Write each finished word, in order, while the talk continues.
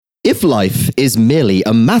If life is merely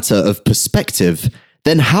a matter of perspective,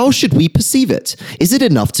 then how should we perceive it? Is it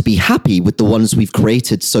enough to be happy with the ones we've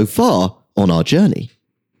created so far on our journey?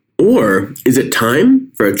 Or is it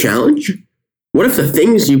time for a challenge? What if the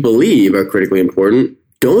things you believe are critically important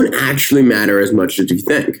don't actually matter as much as you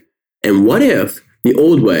think? And what if the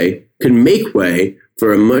old way could make way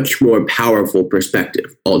for a much more powerful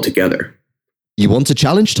perspective altogether? You want a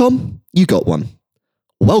challenge, Tom? You got one.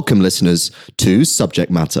 Welcome, listeners, to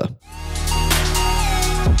Subject Matter.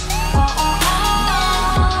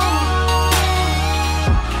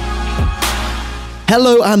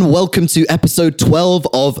 Hello and welcome to episode 12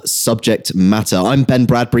 of Subject Matter. I'm Ben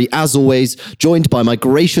Bradbury, as always, joined by my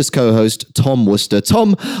gracious co-host, Tom Worcester.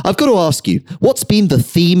 Tom, I've got to ask you, what's been the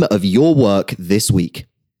theme of your work this week?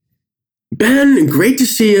 Ben, great to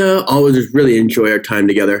see you. Always just really enjoy our time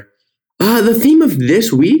together. The theme of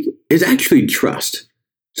this week is actually trust.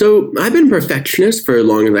 So I've been a perfectionist for as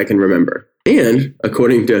long as I can remember. And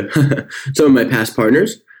according to some of my past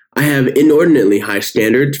partners, I have inordinately high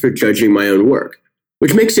standards for judging my own work,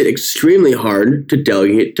 which makes it extremely hard to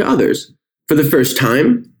delegate to others. For the first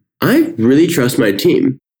time, I really trust my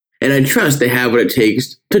team, and I trust they have what it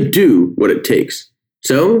takes to do what it takes.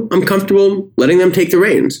 So I'm comfortable letting them take the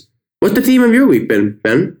reins. What's the theme of your week been,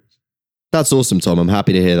 Ben? That's awesome, Tom. I'm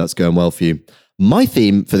happy to hear that's going well for you. My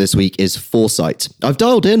theme for this week is foresight. I've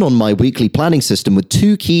dialed in on my weekly planning system with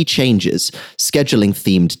two key changes: scheduling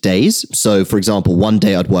themed days. So, for example, one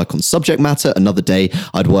day I'd work on subject matter, another day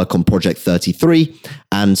I'd work on Project 33,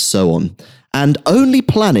 and so on. And only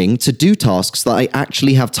planning to do tasks that I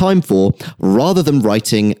actually have time for, rather than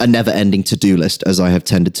writing a never-ending to-do list, as I have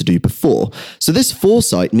tended to do before. So this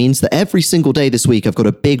foresight means that every single day this week, I've got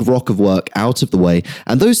a big rock of work out of the way,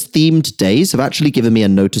 and those themed days have actually given me a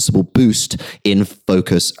noticeable boost in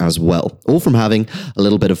focus as well, all from having a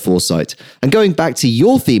little bit of foresight. And going back to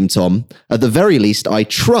your theme, Tom, at the very least, I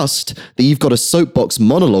trust that you've got a soapbox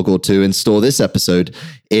monologue or two in store this episode,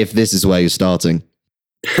 if this is where you're starting.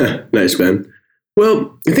 Nice, Ben.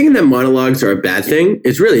 Well, thinking that monologues are a bad thing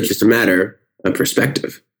is really just a matter of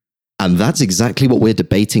perspective. And that's exactly what we're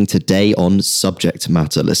debating today on Subject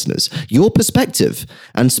Matter, listeners. Your perspective,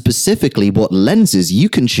 and specifically what lenses you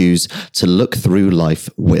can choose to look through life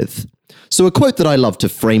with. So a quote that I love to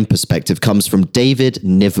frame perspective comes from David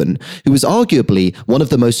Niven, who was arguably one of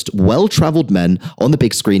the most well-traveled men on the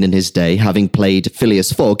big screen in his day, having played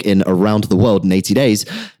Phileas Fogg in Around the World in 80 Days.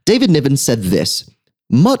 David Niven said this: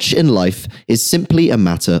 "Much in life is simply a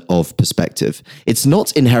matter of perspective. It's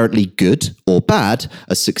not inherently good or bad,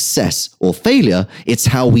 a success or failure. It's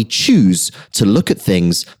how we choose to look at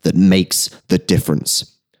things that makes the difference."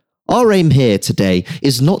 Our aim here today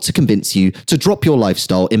is not to convince you to drop your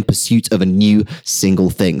lifestyle in pursuit of a new single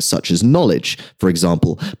thing, such as knowledge, for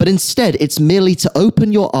example, but instead it's merely to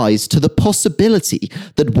open your eyes to the possibility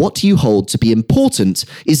that what you hold to be important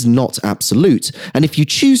is not absolute. And if you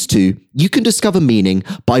choose to, you can discover meaning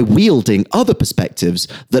by wielding other perspectives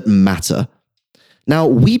that matter. Now,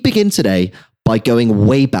 we begin today by going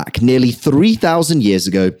way back, nearly 3,000 years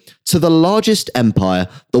ago, to the largest empire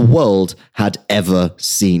the world had ever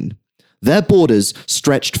seen. Their borders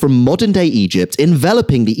stretched from modern-day Egypt,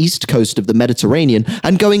 enveloping the east coast of the Mediterranean,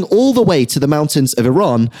 and going all the way to the mountains of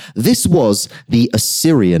Iran. This was the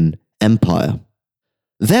Assyrian Empire.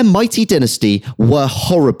 Their mighty dynasty were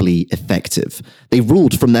horribly effective. They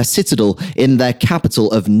ruled from their citadel in their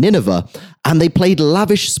capital of Nineveh, and they played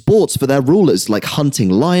lavish sports for their rulers like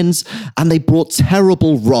hunting lions, and they brought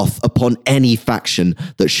terrible wrath upon any faction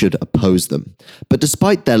that should oppose them. But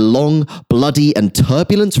despite their long, bloody, and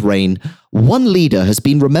turbulent reign, one leader has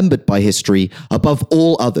been remembered by history above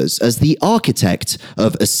all others as the architect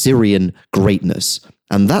of Assyrian greatness,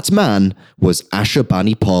 and that man was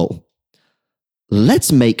Ashurbanipal.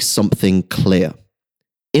 Let's make something clear.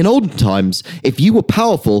 In olden times, if you were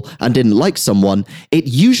powerful and didn't like someone, it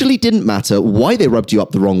usually didn't matter why they rubbed you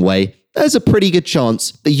up the wrong way. There's a pretty good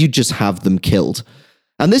chance that you'd just have them killed.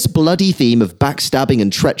 And this bloody theme of backstabbing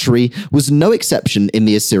and treachery was no exception in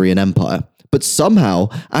the Assyrian Empire. But somehow,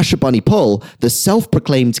 Ashurbanipal, the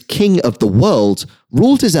self-proclaimed king of the world,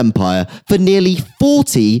 ruled his empire for nearly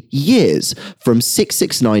 40 years, from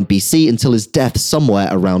 669 BC until his death somewhere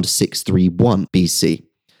around 631 BC.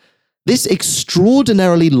 This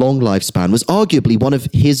extraordinarily long lifespan was arguably one of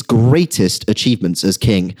his greatest achievements as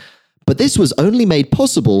king, but this was only made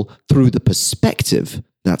possible through the perspective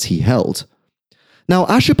that he held. Now,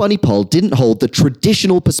 Ashurbanipal didn't hold the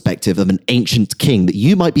traditional perspective of an ancient king that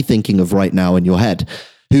you might be thinking of right now in your head,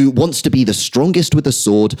 who wants to be the strongest with a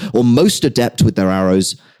sword or most adept with their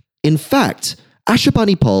arrows. In fact,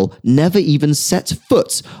 Ashurbanipal never even set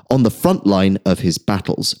foot on the front line of his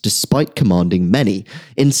battles, despite commanding many.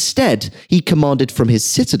 Instead, he commanded from his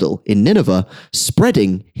citadel in Nineveh,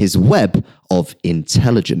 spreading his web of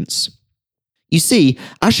intelligence. You see,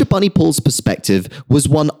 Ashurbanipal's perspective was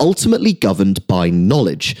one ultimately governed by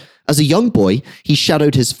knowledge. As a young boy, he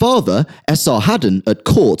shadowed his father, Esarhaddon, at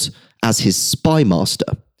court as his spy master.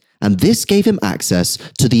 And this gave him access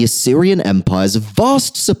to the Assyrian Empire's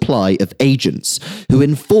vast supply of agents who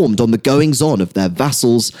informed on the goings-on of their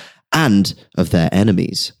vassals and of their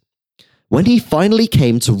enemies. When he finally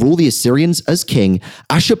came to rule the Assyrians as king,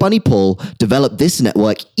 Ashurbanipal developed this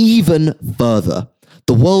network even further.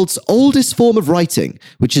 The world's oldest form of writing,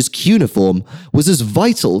 which is cuneiform, was as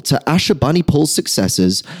vital to Ashurbanipal's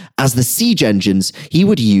successors as the siege engines he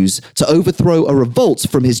would use to overthrow a revolt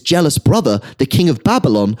from his jealous brother, the king of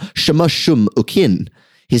Babylon, Shamash-shum-ukin.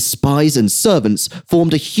 His spies and servants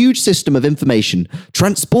formed a huge system of information,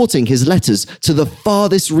 transporting his letters to the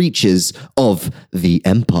farthest reaches of the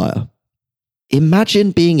empire.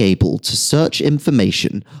 Imagine being able to search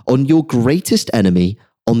information on your greatest enemy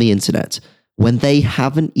on the internet when they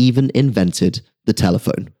haven't even invented the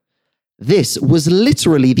telephone. This was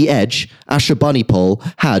literally the edge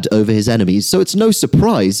Ashurbanipal had over his enemies, so it's no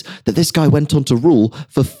surprise that this guy went on to rule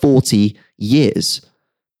for 40 years.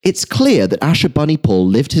 It's clear that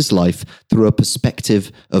Ashurbanipal lived his life through a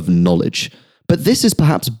perspective of knowledge, but this is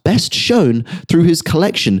perhaps best shown through his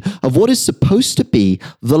collection of what is supposed to be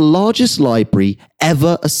the largest library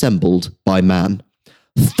ever assembled by man.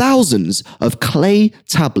 Thousands of clay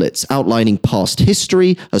tablets outlining past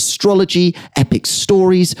history, astrology, epic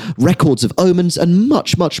stories, records of omens, and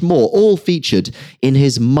much, much more, all featured in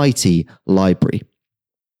his mighty library.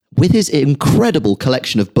 With his incredible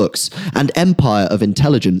collection of books and empire of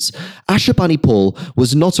intelligence, Ashurbanipal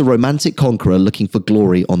was not a romantic conqueror looking for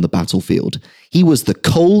glory on the battlefield. He was the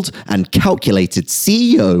cold and calculated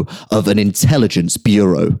CEO of an intelligence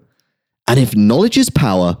bureau. And if knowledge is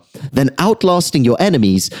power, then outlasting your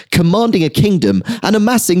enemies, commanding a kingdom, and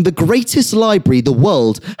amassing the greatest library the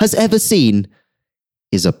world has ever seen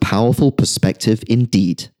is a powerful perspective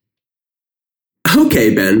indeed.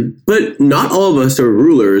 Okay, Ben, but not all of us are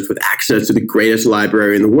rulers with access to the greatest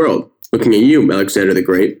library in the world. Looking at you, Alexander the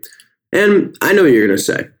Great. And I know what you're going to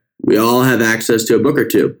say. We all have access to a book or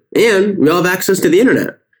two, and we all have access to the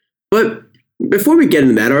internet. But before we get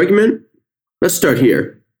into that argument, let's start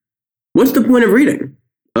here. What's the point of reading?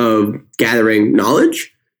 Of gathering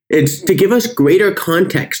knowledge? It's to give us greater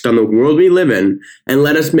context on the world we live in and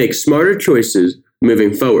let us make smarter choices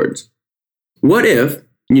moving forwards. What if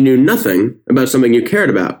you knew nothing about something you cared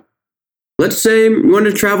about? Let's say you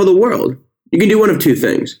wanted to travel the world. You can do one of two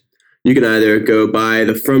things. You can either go by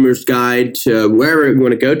the Frommer's Guide to wherever you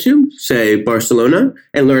want to go to, say Barcelona,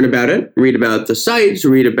 and learn about it, read about the sites,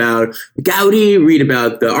 read about Gaudi, read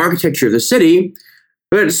about the architecture of the city.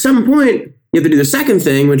 But at some point, you have to do the second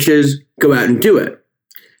thing, which is go out and do it.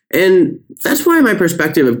 And that's why my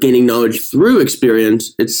perspective of gaining knowledge through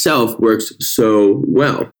experience itself works so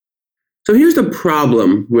well. So here's the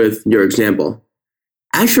problem with your example.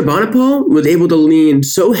 Ashurbanipal was able to lean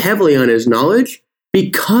so heavily on his knowledge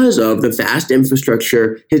because of the vast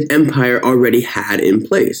infrastructure his empire already had in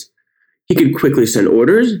place. He could quickly send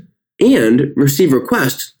orders and receive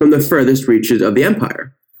requests from the furthest reaches of the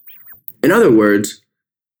empire. In other words,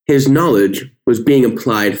 his knowledge was being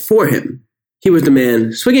applied for him. He was the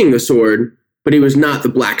man swinging the sword, but he was not the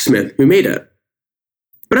blacksmith who made it.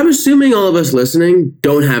 But I'm assuming all of us listening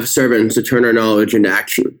don't have servants to turn our knowledge into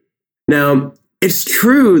action. Now, it's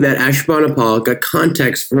true that Ashurbanipal got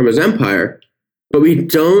context from his empire, but we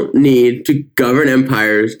don't need to govern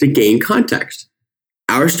empires to gain context.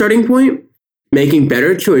 Our starting point? Making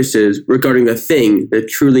better choices regarding the things that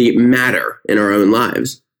truly matter in our own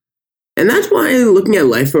lives. And that's why looking at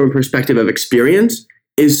life from a perspective of experience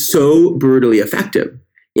is so brutally effective.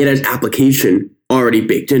 It has application already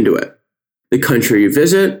baked into it. The country you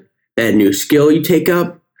visit, that new skill you take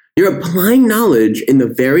up, you're applying knowledge in the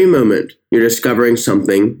very moment you're discovering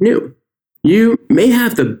something new. You may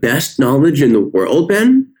have the best knowledge in the world,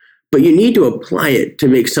 Ben, but you need to apply it to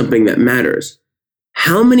make something that matters.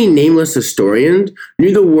 How many nameless historians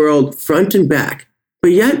knew the world front and back,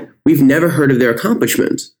 but yet we've never heard of their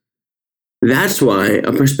accomplishments? That's why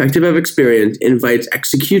a perspective of experience invites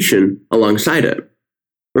execution alongside it.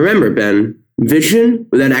 Remember, Ben, vision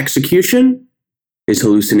without execution is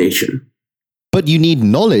hallucination. But you need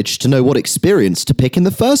knowledge to know what experience to pick in the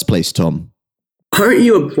first place, Tom. Aren't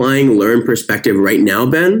you applying learned perspective right now,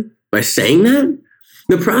 Ben, by saying that?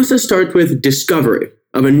 The process starts with discovery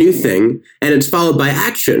of a new thing, and it's followed by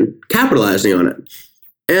action, capitalizing on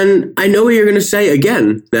it. And I know what you're going to say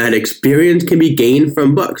again, that experience can be gained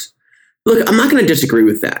from books. Look, I'm not going to disagree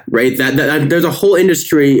with that, right? That there's a whole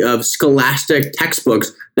industry of scholastic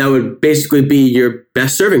textbooks that would basically be your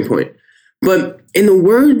best serving point. But in the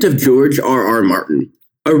words of George R.R. Martin,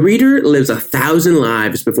 a reader lives 1,000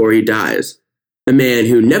 lives before he dies. The man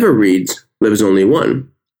who never reads lives only one.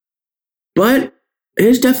 But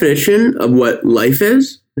his definition of what life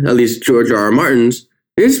is, at least George R.R. Martin's,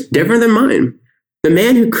 is different than mine. The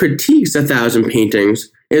man who critiques 1,000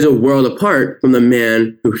 paintings is a world apart from the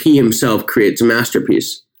man who he himself creates a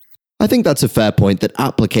masterpiece. I think that's a fair point, that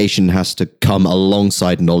application has to come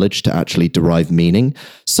alongside knowledge to actually derive meaning.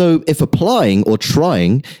 So if applying or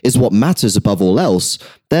trying is what matters above all else,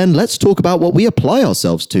 then let's talk about what we apply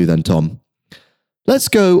ourselves to then, Tom. Let's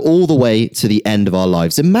go all the way to the end of our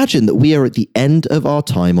lives. Imagine that we are at the end of our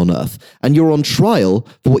time on Earth, and you're on trial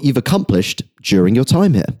for what you've accomplished during your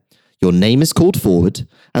time here. Your name is called forward,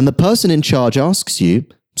 and the person in charge asks you,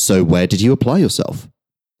 so where did you apply yourself?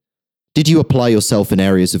 Did you apply yourself in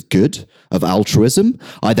areas of good, of altruism,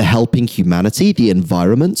 either helping humanity, the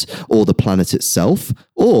environment, or the planet itself?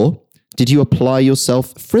 Or did you apply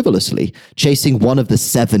yourself frivolously, chasing one of the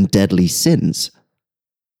 7 deadly sins?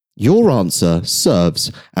 Your answer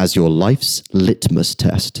serves as your life's litmus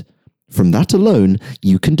test. From that alone,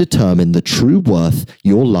 you can determine the true worth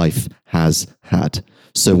your life has had.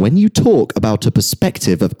 So when you talk about a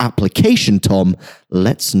perspective of application, Tom,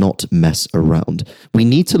 let's not mess around. We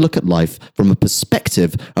need to look at life from a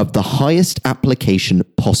perspective of the highest application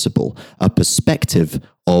possible, a perspective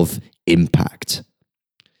of impact.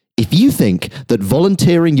 If you think that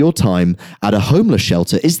volunteering your time at a homeless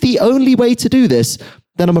shelter is the only way to do this,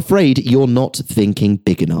 then I'm afraid you're not thinking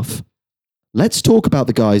big enough. Let's talk about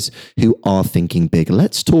the guys who are thinking big.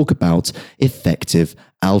 Let's talk about effective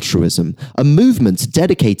altruism, a movement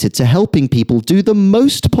dedicated to helping people do the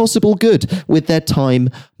most possible good with their time,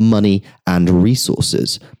 money, and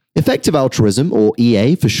resources. Effective altruism, or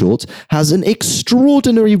EA for short, has an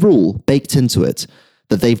extraordinary rule baked into it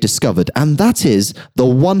that they've discovered, and that is the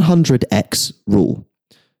 100x rule.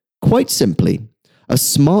 Quite simply, a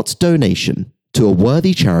smart donation to a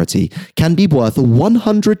worthy charity can be worth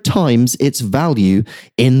 100 times its value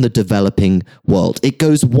in the developing world. It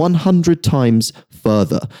goes 100 times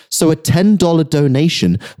further. So a $10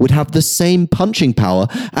 donation would have the same punching power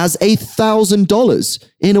as $1,000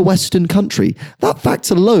 in a Western country. That fact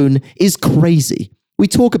alone is crazy. We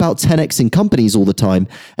talk about 10x in companies all the time,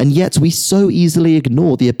 and yet we so easily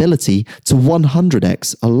ignore the ability to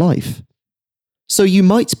 100x a life. So you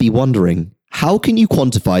might be wondering, how can you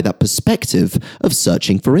quantify that perspective of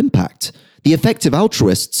searching for impact? The effective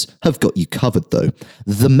altruists have got you covered, though.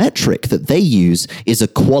 The metric that they use is a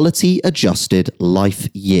quality-adjusted life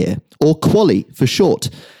year, or QALY for short.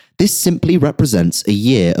 This simply represents a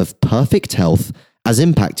year of perfect health as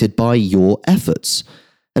impacted by your efforts.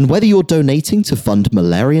 And whether you're donating to fund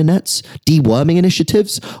malaria nets, deworming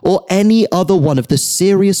initiatives, or any other one of the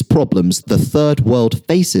serious problems the third world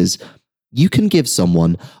faces, you can give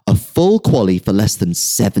someone a full QALY for less than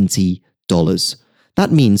 $70. That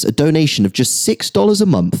means a donation of just $6 a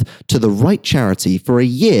month to the right charity for a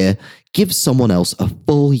year gives someone else a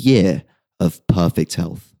full year of perfect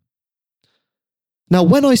health. Now,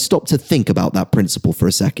 when I stop to think about that principle for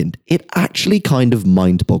a second, it actually kind of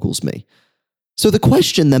mind boggles me. So the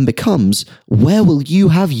question then becomes, where will you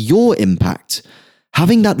have your impact?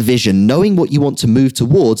 Having that vision, knowing what you want to move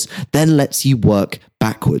towards, then lets you work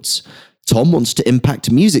backwards. Tom wants to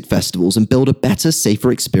impact music festivals and build a better,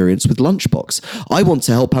 safer experience with Lunchbox. I want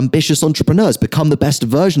to help ambitious entrepreneurs become the best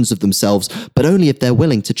versions of themselves, but only if they're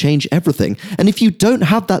willing to change everything. And if you don't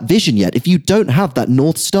have that vision yet, if you don't have that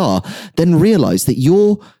North Star, then realize that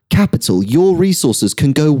your capital, your resources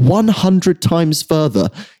can go 100 times further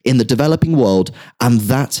in the developing world, and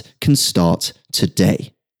that can start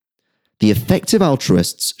today. The effective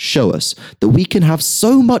altruists show us that we can have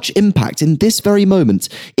so much impact in this very moment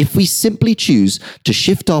if we simply choose to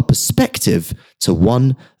shift our perspective to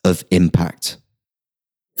one of impact.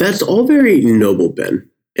 That's all very noble,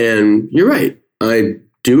 Ben. And you're right. I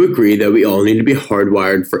do agree that we all need to be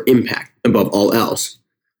hardwired for impact above all else.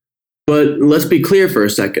 But let's be clear for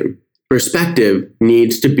a second. Perspective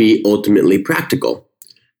needs to be ultimately practical.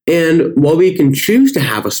 And while we can choose to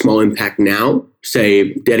have a small impact now,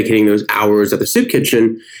 say dedicating those hours at the soup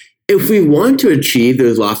kitchen, if we want to achieve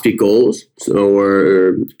those lofty goals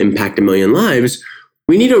or impact 1 million lives,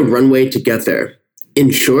 we need a runway to get there. In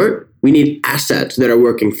short, we need assets that are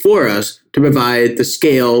working for us to provide the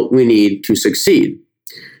scale we need to succeed.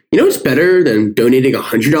 You know what's better than donating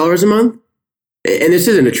 $100 a month? And this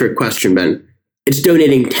isn't a trick question, Ben. It's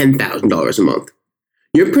donating $10,000 a month.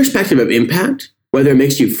 Your perspective of impact, whether it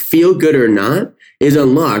makes you feel good or not, is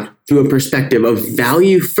unlocked through a perspective of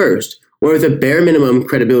value first, or with a bare minimum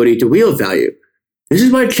credibility to wield value. This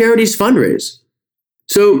is why charities fundraise.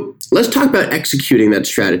 So let's talk about executing that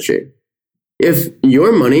strategy. If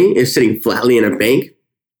your money is sitting flatly in a bank,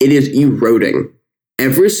 it is eroding.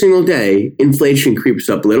 Every single day, inflation creeps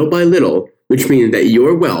up little by little, which means that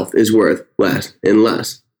your wealth is worth less and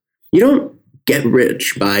less. You don't get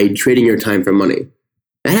rich by trading your time for money.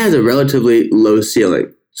 That has a relatively low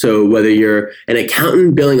ceiling. So whether you're an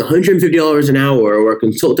accountant billing $150 an hour, or a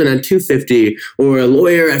consultant at $250, or a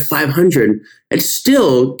lawyer at $500, it's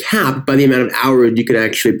still capped by the amount of hours you can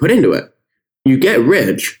actually put into it. You get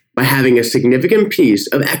rich by having a significant piece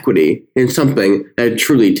of equity in something that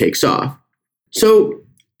truly takes off. So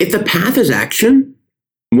if the path is action,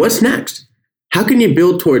 what's next? How can you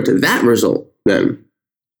build towards that result then?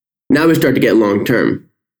 Now we start to get long term.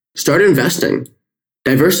 Start investing.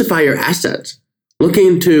 Diversify your assets. Look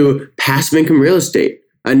into passive income real estate,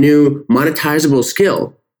 a new monetizable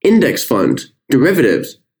skill, index funds,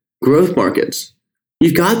 derivatives, growth markets.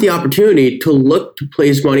 You've got the opportunity to look to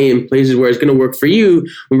place money in places where it's going to work for you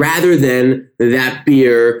rather than that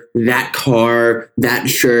beer, that car, that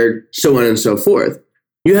shirt, so on and so forth.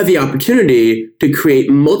 You have the opportunity to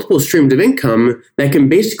create multiple streams of income that can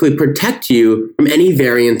basically protect you from any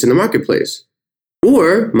variance in the marketplace.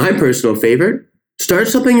 Or, my personal favorite, start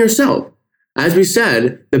something yourself. As we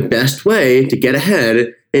said, the best way to get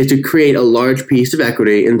ahead is to create a large piece of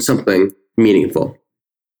equity in something meaningful.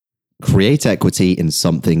 Create equity in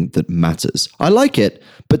something that matters. I like it,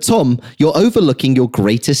 but Tom, you're overlooking your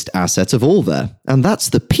greatest asset of all there, and that's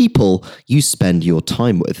the people you spend your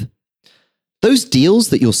time with. Those deals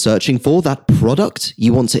that you're searching for, that product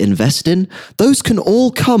you want to invest in, those can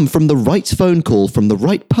all come from the right phone call from the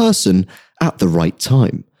right person at the right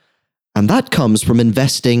time. And that comes from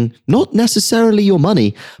investing not necessarily your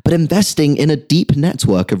money, but investing in a deep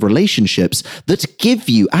network of relationships that give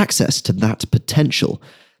you access to that potential.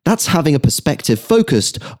 That's having a perspective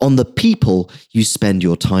focused on the people you spend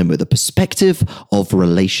your time with, a perspective of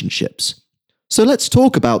relationships. So let's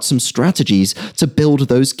talk about some strategies to build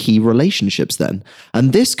those key relationships then.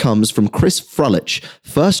 And this comes from Chris Frulich,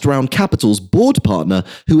 First Round Capital's board partner,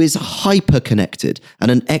 who is hyper-connected and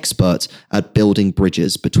an expert at building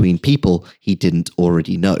bridges between people he didn't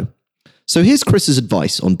already know. So here's Chris's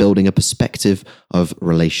advice on building a perspective of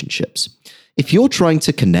relationships. If you're trying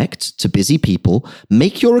to connect to busy people,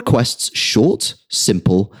 make your requests short,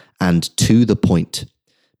 simple, and to the point.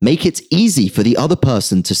 Make it easy for the other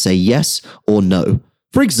person to say yes or no.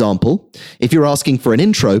 For example, if you're asking for an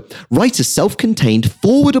intro, write a self-contained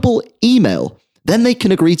forwardable email. Then they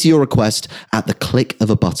can agree to your request at the click of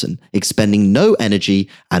a button, expending no energy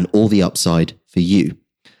and all the upside for you.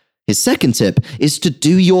 His second tip is to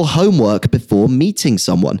do your homework before meeting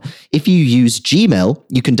someone. If you use Gmail,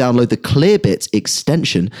 you can download the Clearbit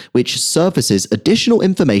extension, which surfaces additional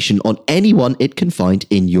information on anyone it can find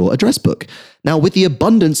in your address book. Now, with the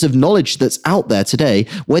abundance of knowledge that's out there today,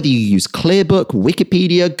 whether you use Clearbook,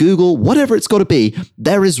 Wikipedia, Google, whatever it's got to be,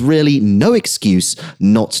 there is really no excuse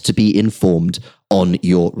not to be informed on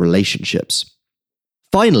your relationships.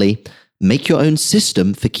 Finally, make your own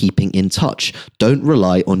system for keeping in touch. Don't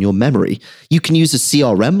rely on your memory. You can use a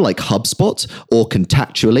CRM like HubSpot or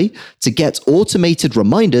Contactually to get automated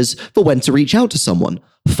reminders for when to reach out to someone.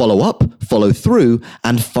 Follow up, follow through,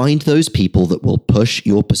 and find those people that will push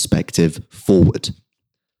your perspective forward.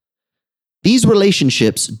 These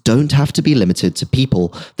relationships don't have to be limited to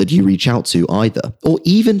people that you reach out to either, or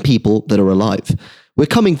even people that are alive. We're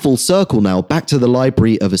coming full circle now, back to the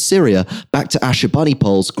Library of Assyria, back to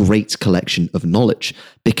Ashurbanipal's great collection of knowledge,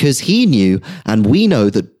 because he knew, and we know,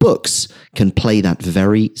 that books can play that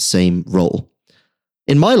very same role.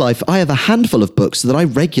 In my life, I have a handful of books that I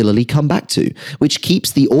regularly come back to, which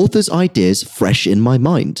keeps the author's ideas fresh in my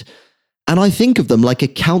mind. And I think of them like a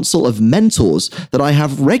council of mentors that I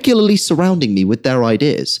have regularly surrounding me with their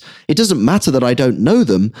ideas. It doesn't matter that I don't know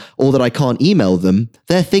them or that I can't email them.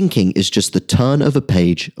 Their thinking is just the turn of a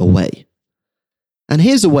page away. And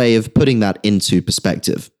here's a way of putting that into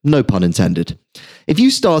perspective, no pun intended. If you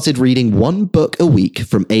started reading one book a week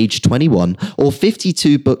from age 21 or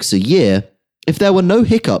 52 books a year, if there were no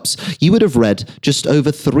hiccups, you would have read just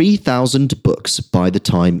over 3,000 books by the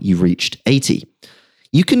time you reached 80.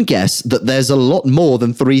 You can guess that there's a lot more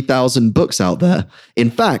than 3,000 books out there.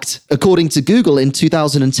 In fact, according to Google in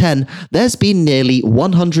 2010, there's been nearly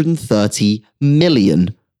 130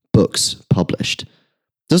 million books published.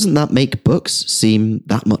 Doesn't that make books seem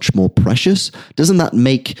that much more precious? Doesn't that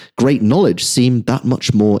make great knowledge seem that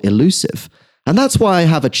much more elusive? And that's why I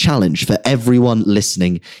have a challenge for everyone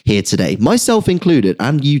listening here today, myself included,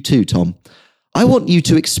 and you too, Tom. I want you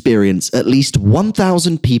to experience at least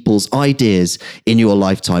 1,000 people's ideas in your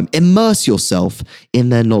lifetime. Immerse yourself in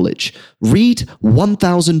their knowledge. Read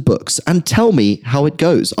 1,000 books and tell me how it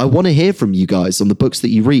goes. I want to hear from you guys on the books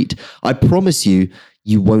that you read. I promise you,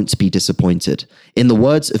 you won't be disappointed. In the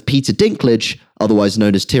words of Peter Dinklage, otherwise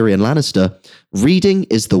known as Tyrion Lannister, reading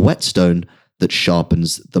is the whetstone that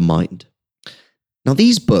sharpens the mind. Now,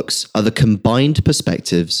 these books are the combined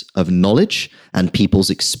perspectives of knowledge and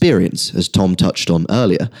people's experience, as Tom touched on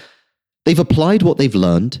earlier. They've applied what they've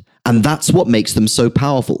learned, and that's what makes them so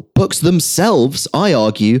powerful. Books themselves, I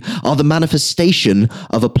argue, are the manifestation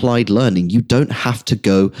of applied learning. You don't have to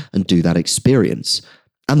go and do that experience.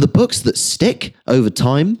 And the books that stick over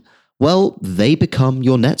time, well, they become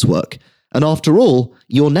your network. And after all,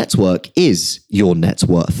 your network is your net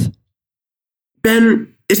worth.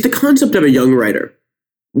 Ben, it's the concept of a young writer.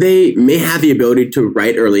 They may have the ability to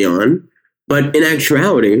write early on, but in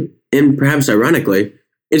actuality, and perhaps ironically,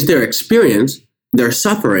 it's their experience, their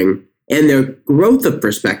suffering, and their growth of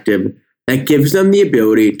perspective that gives them the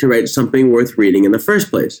ability to write something worth reading in the first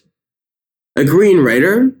place. A green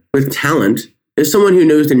writer with talent is someone who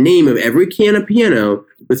knows the name of every key on a piano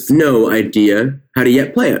with no idea how to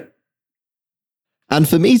yet play it. And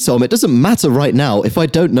for me, Tom, it doesn't matter right now if I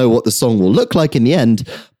don't know what the song will look like in the end,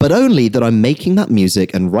 but only that I'm making that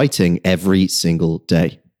music and writing every single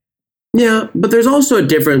day. Yeah, but there's also a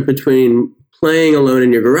difference between playing alone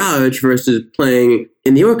in your garage versus playing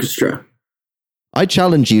in the orchestra. I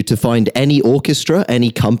challenge you to find any orchestra,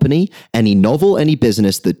 any company, any novel, any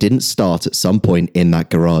business that didn't start at some point in that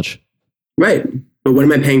garage. Right, but what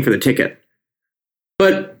am I paying for the ticket?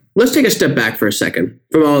 But let's take a step back for a second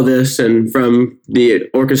from all this and from the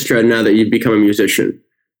orchestra now that you've become a musician.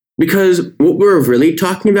 Because what we're really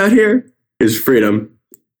talking about here is freedom.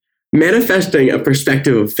 Manifesting a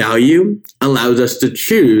perspective of value allows us to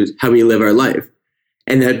choose how we live our life.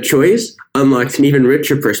 And that choice unlocks an even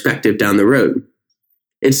richer perspective down the road.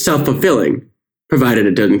 It's self-fulfilling, provided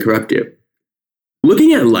it doesn't corrupt you.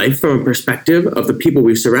 Looking at life from a perspective of the people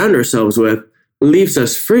we surround ourselves with leaves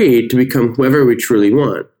us free to become whoever we truly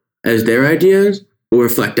want, as their ideas will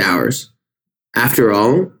reflect ours. After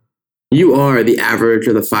all, you are the average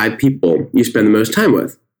of the 5 people you spend the most time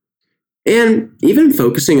with. And even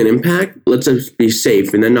focusing on impact lets us be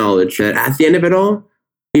safe in the knowledge that at the end of it all,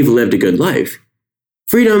 we've lived a good life.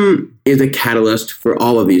 Freedom is the catalyst for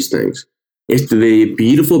all of these things. It's the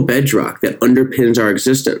beautiful bedrock that underpins our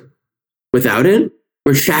existence. Without it,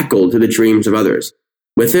 we're shackled to the dreams of others.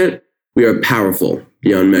 With it, we are powerful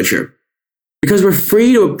beyond measure. Because we're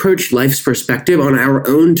free to approach life's perspective on our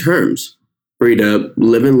own terms, free to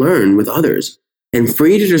live and learn with others, and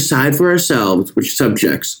free to decide for ourselves which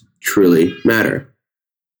subjects truly matter.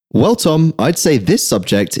 Well, Tom, I'd say this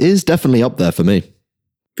subject is definitely up there for me.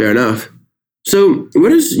 Fair enough. So,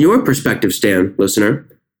 where does your perspective stand, listener?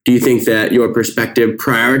 Do you think that your perspective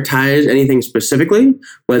prioritizes anything specifically,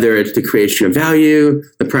 whether it's the creation of value,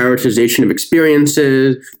 the prioritization of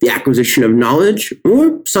experiences, the acquisition of knowledge,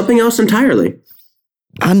 or something else entirely?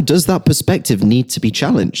 And does that perspective need to be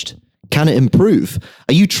challenged? Can it improve?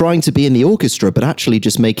 Are you trying to be in the orchestra but actually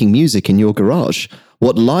just making music in your garage?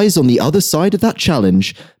 What lies on the other side of that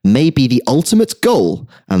challenge may be the ultimate goal,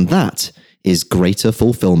 and that is greater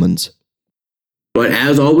fulfillment. But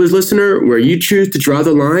as always, listener, where you choose to draw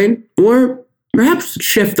the line, or perhaps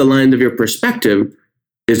shift the lines of your perspective,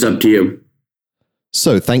 is up to you.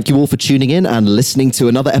 So thank you all for tuning in and listening to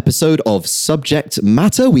another episode of Subject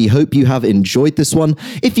Matter. We hope you have enjoyed this one.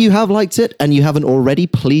 If you have liked it and you haven't already,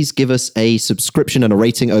 please give us a subscription and a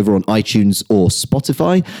rating over on iTunes or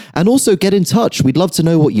Spotify. And also get in touch. We'd love to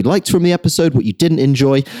know what you liked from the episode, what you didn't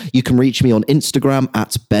enjoy. You can reach me on Instagram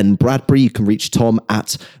at Ben Bradbury. You can reach Tom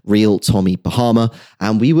at Real Tommy Bahama.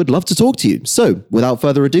 And we would love to talk to you. So without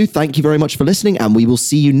further ado, thank you very much for listening. And we will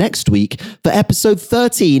see you next week for episode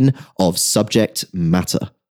 13 of Subject Matter.